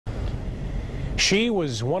She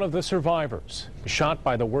was one of the survivors, shot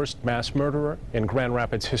by the worst mass murderer in Grand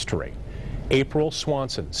Rapids history. April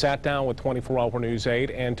Swanson sat down with 24-Hour News 8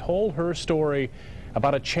 and told her story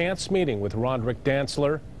about a chance meeting with Rodrick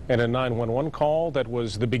Dantzler and a 911 call that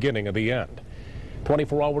was the beginning of the end.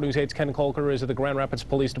 24-Hour News 8's Ken Kolker is at the Grand Rapids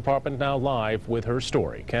Police Department now live with her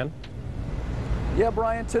story. Ken? Yeah,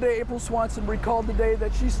 Brian, today April Swanson recalled the day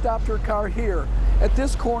that she stopped her car here at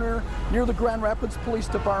this corner near the Grand Rapids Police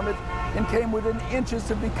Department and came within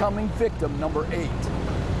inches of becoming victim number 8.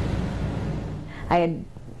 I had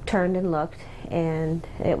turned and looked, and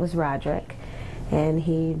it was Rodrick, and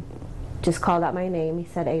he just called out my name. He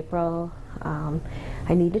said, "April,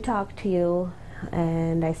 I need to talk to you."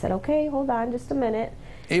 And I said, "Okay, hold on just a minute."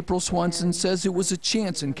 April Swanson says it was a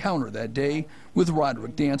chance encounter that day with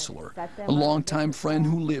Rodrick Dantzler, a longtime friend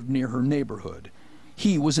who lived near her neighborhood.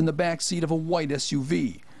 He was in the back seat of a white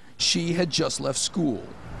SUV. She had just left school.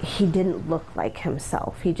 He didn't look like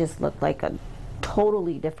himself. He just looked like a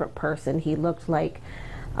totally different person. He looked like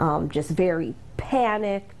just very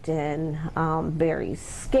panicked and very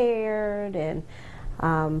scared, and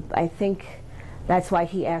I think that's why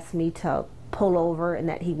he asked me to pull over and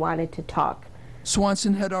that he wanted to talk.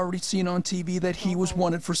 Swanson had already seen on TV that he was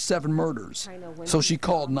wanted for 7 murders, so she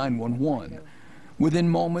called 911. Within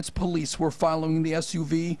moments, police were following the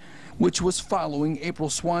SUV, which was following April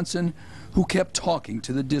Swanson, who kept talking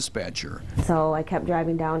to the dispatcher. So I kept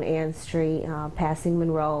driving down Ann Street, passing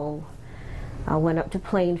Monroe. I went up to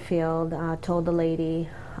Plainfield, told the lady,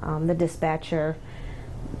 the dispatcher,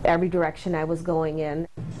 every direction I was going in.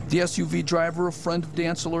 The SUV driver, a friend of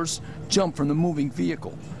Dantzler's, jumped from the moving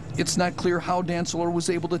vehicle. It's not clear how Dantzler was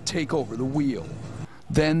able to take over the wheel.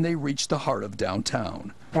 Then they reached the heart of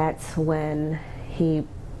downtown. That's when he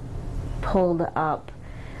pulled up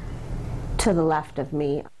to the left of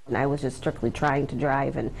me, and I was just strictly trying to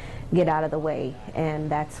drive and get out of the way, and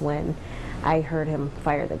that's when I heard him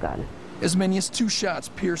fire the gun. As many as 2 shots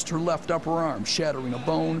pierced her left upper arm, shattering a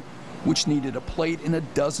bone, which needed a plate and a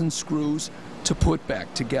dozen screws to put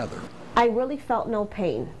back together. I really felt no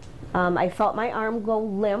pain. I felt my arm go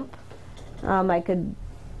limp. I could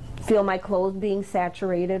feel my clothes being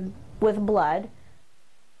saturated with blood.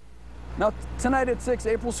 Now, tonight at 6,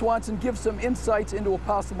 April Swanson gives some insights into a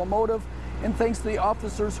possible motive and thanks the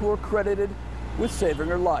officers who are credited with saving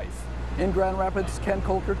her life. In Grand Rapids, Ken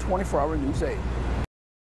Kolker, 24-Hour News 8.